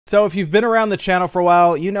So if you've been around the channel for a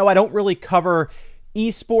while, you know I don't really cover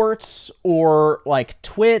esports or like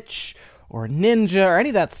Twitch or Ninja or any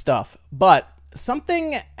of that stuff, but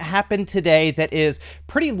something happened today that is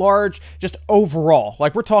pretty large just overall.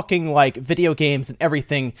 Like we're talking like video games and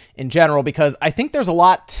everything in general, because I think there's a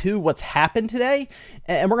lot to what's happened today,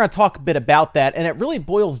 and we're going to talk a bit about that. And it really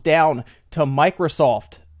boils down to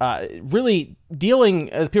Microsoft really dealing,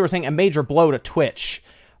 as people are saying, a major blow to Twitch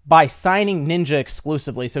by signing Ninja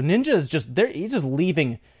exclusively. So Ninja is just there, he's just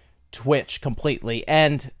leaving Twitch completely.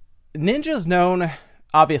 And Ninja's known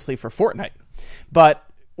obviously for Fortnite, but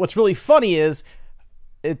what's really funny is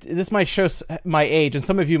this might show my age, and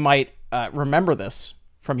some of you might remember this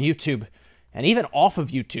from YouTube and even off of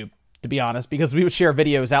YouTube, to be honest, because we would share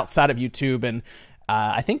videos outside of YouTube, and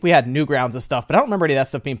I think we had Newgrounds and stuff, but I don't remember any of that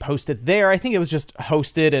stuff being posted there. I think it was just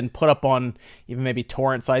hosted and put up on even maybe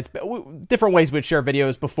torrent sites, but different ways we'd share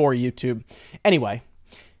videos before YouTube. Anyway,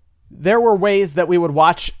 there were ways that we would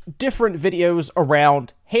watch different videos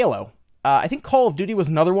around Halo. I think Call of Duty was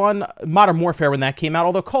another one, Modern Warfare when that came out,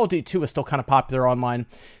 although Call of Duty 2 was still kind of popular online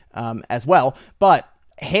as well. But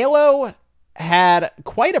Halo had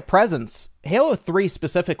quite a presence, Halo 3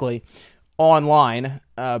 specifically, online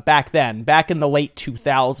back then, back in the late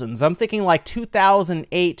 2000s. I'm thinking like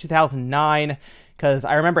 2008, 2009, because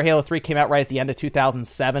I remember Halo 3 came out right at the end of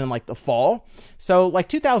 2007 in like the fall. So like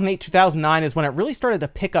 2008, 2009 is when it really started to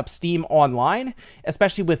pick up steam online,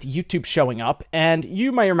 especially with YouTube showing up. And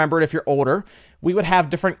you may remember it if you're older. We would have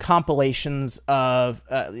different compilations of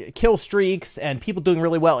kill streaks and people doing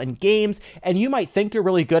really well in games. And you might think you're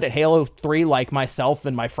really good at Halo 3 like myself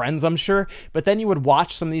and my friends, I'm sure. But then you would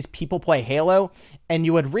watch some of these people play Halo and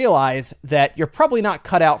you would realize that you're probably not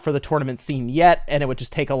cut out for the tournament scene yet. And it would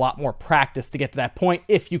just take a lot more practice to get to that point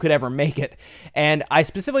if you could ever make it. And I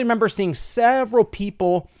specifically remember seeing several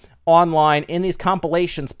people online in these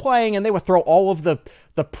compilations playing, and they would throw all of the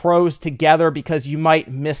pros together because you might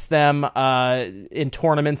miss them in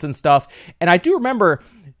tournaments and stuff. And I do remember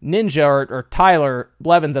Ninja or Tyler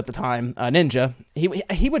Blevins at the time, Ninja,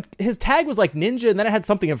 his tag was like Ninja, and then it had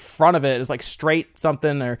something in front of it. It was like straight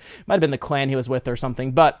something, or it might have been the clan he was with or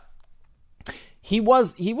something, but he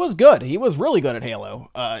was good. He was really good at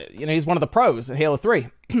Halo. He's one of the pros at Halo 3.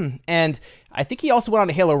 And I think he also went on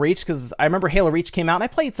to Halo Reach, because I remember Halo Reach came out and I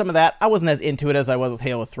played some of that. I wasn't as into it as I was with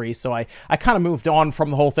Halo 3, so I kind of moved on from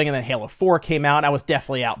the whole thing, and then Halo 4 came out and I was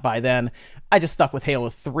definitely out by then. I just stuck with Halo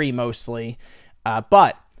 3 mostly.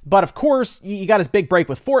 But of course, you got his big break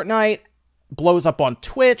with Fortnite, blows up on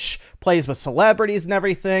Twitch, plays with celebrities and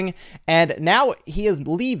everything, and now he is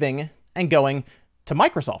leaving and going to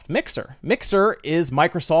Microsoft. Mixer. Mixer is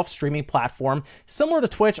Microsoft's streaming platform, similar to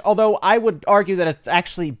Twitch, although I would argue that it's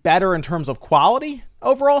actually better in terms of quality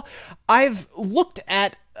overall. I've looked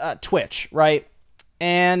at Twitch, right?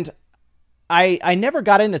 And I never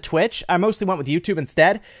got into Twitch. I mostly went with YouTube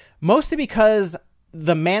instead, mostly because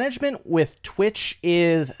the management with Twitch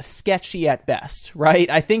is sketchy at best, right?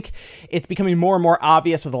 I think it's becoming more and more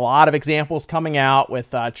obvious with a lot of examples coming out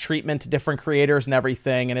with treatment to different creators and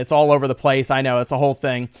everything, and it's all over the place. I know, it's a whole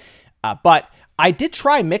thing. But I did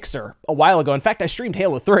try Mixer a while ago. In fact, I streamed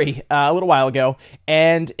Halo 3 a little while ago,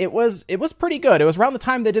 and it was pretty good. It was around the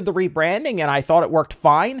time they did the rebranding, and I thought it worked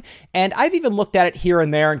fine. And I've even looked at it here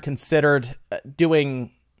and there and considered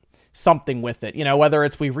doing something with it, whether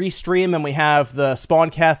it's we restream and we have the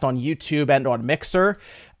Spawncast on YouTube and on Mixer.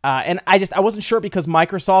 And I wasn't sure, because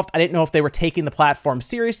Microsoft, I didn't know if they were taking the platform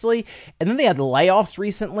seriously. And then they had layoffs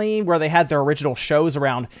recently where they had their original shows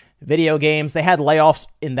around video games. They had layoffs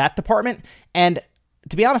in that department. And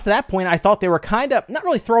to be honest, at that point, I thought they were kind of not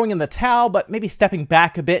really throwing in the towel, but maybe stepping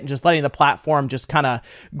back a bit and just letting the platform just kind of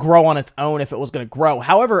grow on its own if it was going to grow.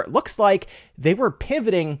 However, it looks like they were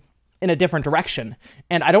pivoting in a different direction.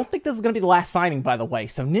 And I don't think this is going to be the last signing, by the way.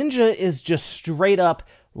 So Ninja is just straight up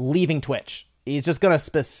leaving Twitch. He's just going to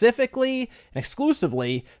specifically and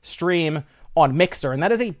exclusively stream on Mixer, and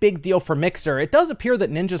that is a big deal for Mixer. It does appear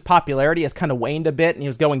that Ninja's popularity has kind of waned a bit, and he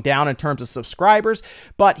was going down in terms of subscribers,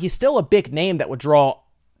 but he's still a big name that would draw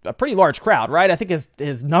a pretty large crowd, right? I think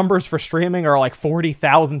his numbers for streaming are like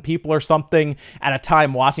 40,000 people or something at a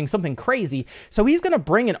time watching, something crazy. So he's going to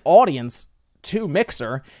bring an audience to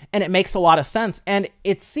Mixer, and it makes a lot of sense. And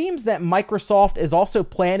it seems that Microsoft is also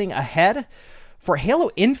planning ahead for Halo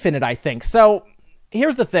Infinite, I think. So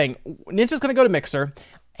here's the thing. Ninja's going to go to Mixer.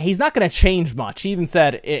 He's not going to change much. He even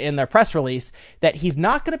said in their press release that he's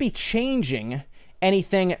not going to be changing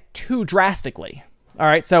anything too drastically. All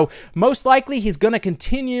right, so most likely he's going to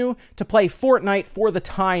continue to play Fortnite for the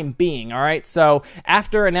time being. All right, so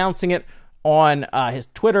after announcing it on his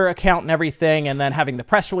Twitter account and everything, and then having the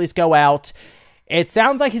press release go out, It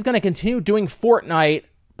sounds like he's going to continue doing Fortnite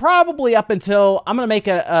probably up until, I'm going to make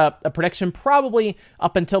a prediction, probably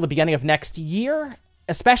up until the beginning of next year,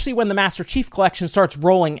 especially when the Master Chief Collection starts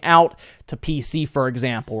rolling out to PC, for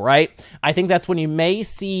example, right? I think that's when you may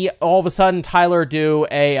see all of a sudden Tyler do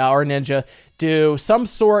or Ninja do some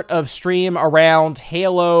sort of stream around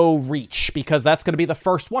Halo Reach, because that's going to be the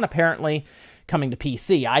first one apparently coming to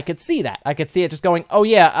PC. I could see that. I could see it just going, oh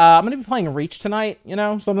yeah, I'm going to be playing Reach tonight, you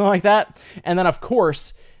know, something like that. And then of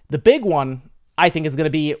course, the big one I think is going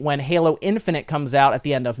to be when Halo Infinite comes out at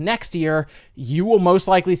the end of next year. You will most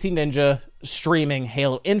likely see Ninja streaming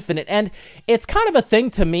Halo Infinite. And it's kind of a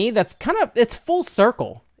thing to me that's it's full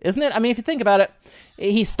circle, isn't it? I mean, if you think about it,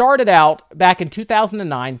 he started out back in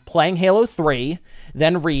 2009 playing Halo 3,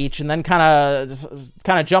 then Reach, and then kind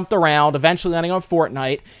of jumped around, eventually landing on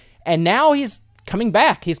Fortnite. And now he's coming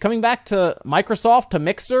back. He's coming back to Microsoft, to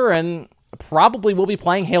Mixer, and probably will be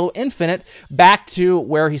playing Halo Infinite back to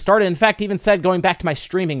where he started. In fact, he even said, going back to my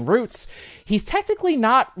streaming roots. He's technically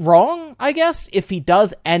not wrong, I guess, if he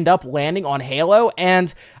does end up landing on Halo.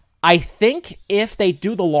 And I think if they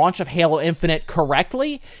do the launch of Halo Infinite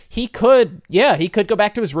correctly, he could go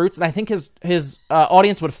back to his roots, and I think his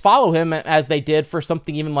audience would follow him as they did for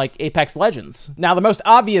something even like Apex Legends. Now, the most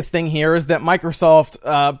obvious thing here is that Microsoft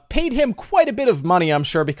paid him quite a bit of money, I'm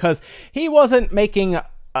sure, because he wasn't making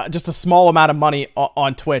just a small amount of money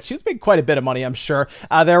on Twitch. He was making quite a bit of money, I'm sure.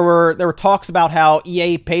 There were talks about how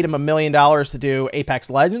EA paid him $1 million to do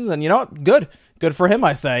Apex Legends, and you know what? Good for him,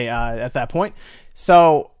 I say, at that point.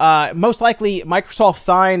 So, most likely, Microsoft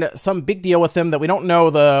signed some big deal with him that we don't know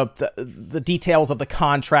the details of the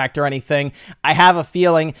contract or anything. I have a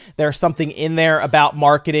feeling there's something in there about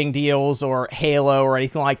marketing deals or Halo or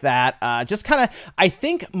anything like that. I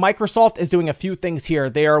think Microsoft is doing a few things here.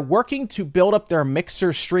 They are working to build up their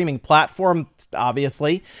Mixer streaming platform,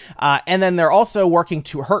 obviously, and then they're also working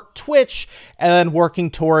to hurt Twitch, and then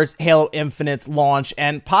working towards Halo Infinite's launch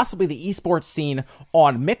and possibly the esports scene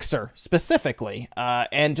on Mixer specifically,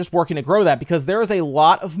 and just working to grow that, because there is a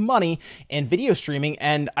lot of money in video streaming.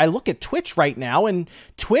 And I look at Twitch right now, and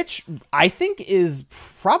Twitch, I think, is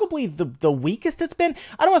probably the weakest it's been.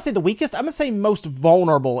 I don't want to say the weakest, I'm going to say most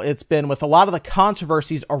vulnerable it's been, with a lot of the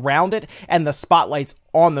controversies around it and the spotlights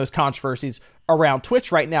on those controversies around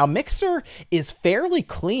Twitch right now. Mixer is fairly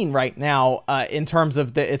clean right now in terms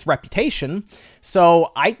of its reputation.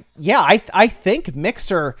 So I think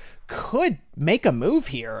Mixer could make a move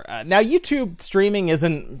here. Now, YouTube streaming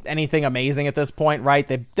isn't anything amazing at this point, right?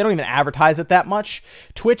 They don't even advertise it that much.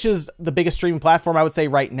 Twitch is the biggest streaming platform, I would say,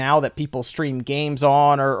 right now that people stream games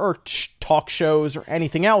on, or talk shows or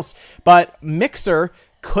anything else. But Mixer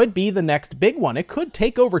could be the next big one. It could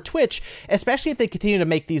take over Twitch, especially if they continue to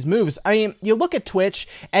make these moves. I mean, you look at Twitch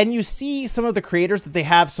and you see some of the creators that they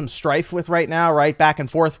have some strife with right now, right? Back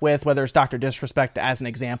and forth with, whether it's Dr. Disrespect as an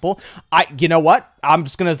example. You know what?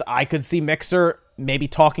 I could see Mixer maybe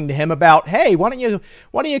talking to him about, hey, why don't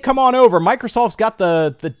you come on over? Microsoft's got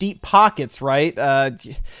the deep pockets, right?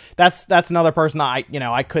 That's another person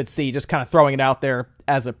I could see, just kind of throwing it out there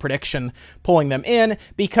as a prediction, pulling them in,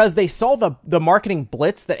 because they saw the marketing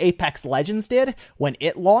blitz that Apex Legends did when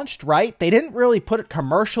it launched, right? They didn't really put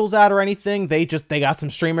commercials out or anything. They got some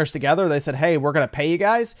streamers together. They said, hey, we're going to pay you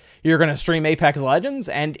guys. You're going to stream Apex Legends,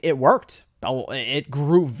 and it worked. It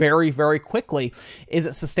grew very, very quickly. Is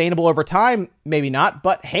it sustainable over time? Maybe not,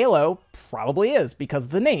 but Halo probably is, because of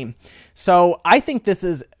the name. So I think this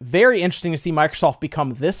is very interesting to see Microsoft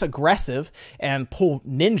become this aggressive and pull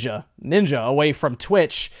Ninja away from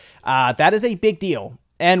Twitch. That is a big deal,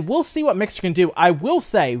 and we'll see what Mixer can do. I will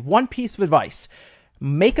say one piece of advice: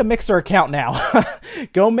 make a Mixer account now.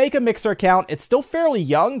 Go make a Mixer account. It's still fairly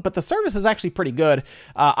young, but the service is actually pretty good.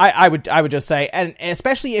 I would just say, and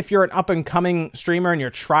especially if you're an up-and-coming streamer and you're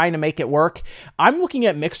trying to make it work, I'm looking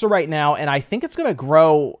at Mixer right now, and I think it's going to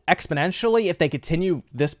grow exponentially if they continue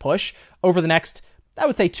this push over the next, I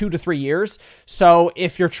would say, 2 to 3 years. So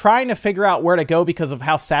if you're trying to figure out where to go because of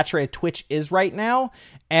how saturated Twitch is right now,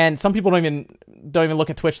 and some people don't even look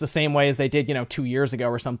at Twitch the same way as they did, 2 years ago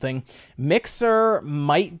or something, Mixer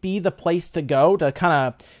might be the place to go to kind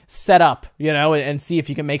of set up, and see if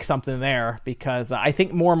you can make something there, because I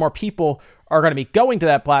think more and more people are going to be going to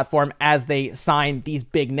that platform as they sign these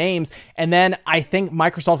big names. And then I think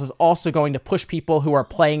Microsoft is also going to push people who are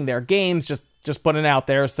playing their games, just putting it out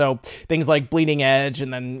there. So things like Bleeding Edge,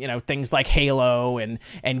 and then, things like Halo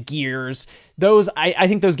and Gears, those, I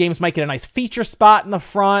think those games might get a nice feature spot in the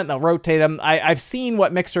front. They'll rotate them. I've seen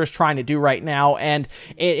what Mixer is trying to do right now, and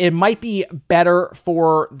it might be better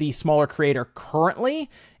for the smaller creator currently.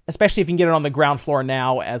 especially if you can get it on the ground floor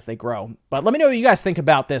now as they grow. But let me know what you guys think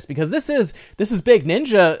about this, because this is big.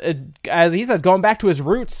 Ninja, as he says, going back to his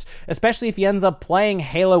roots, especially if he ends up playing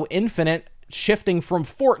Halo Infinite, shifting from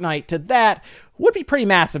Fortnite to that, would be pretty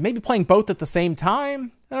massive. Maybe playing both at the same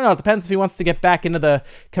time. I don't know. It depends if he wants to get back into the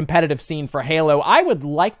competitive scene for Halo. I would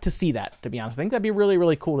like to see that, to be honest. I think that'd be really,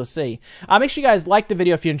 really cool to see. Make sure you guys like the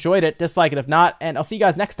video if you enjoyed it, dislike it if not, and I'll see you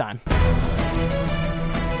guys next time.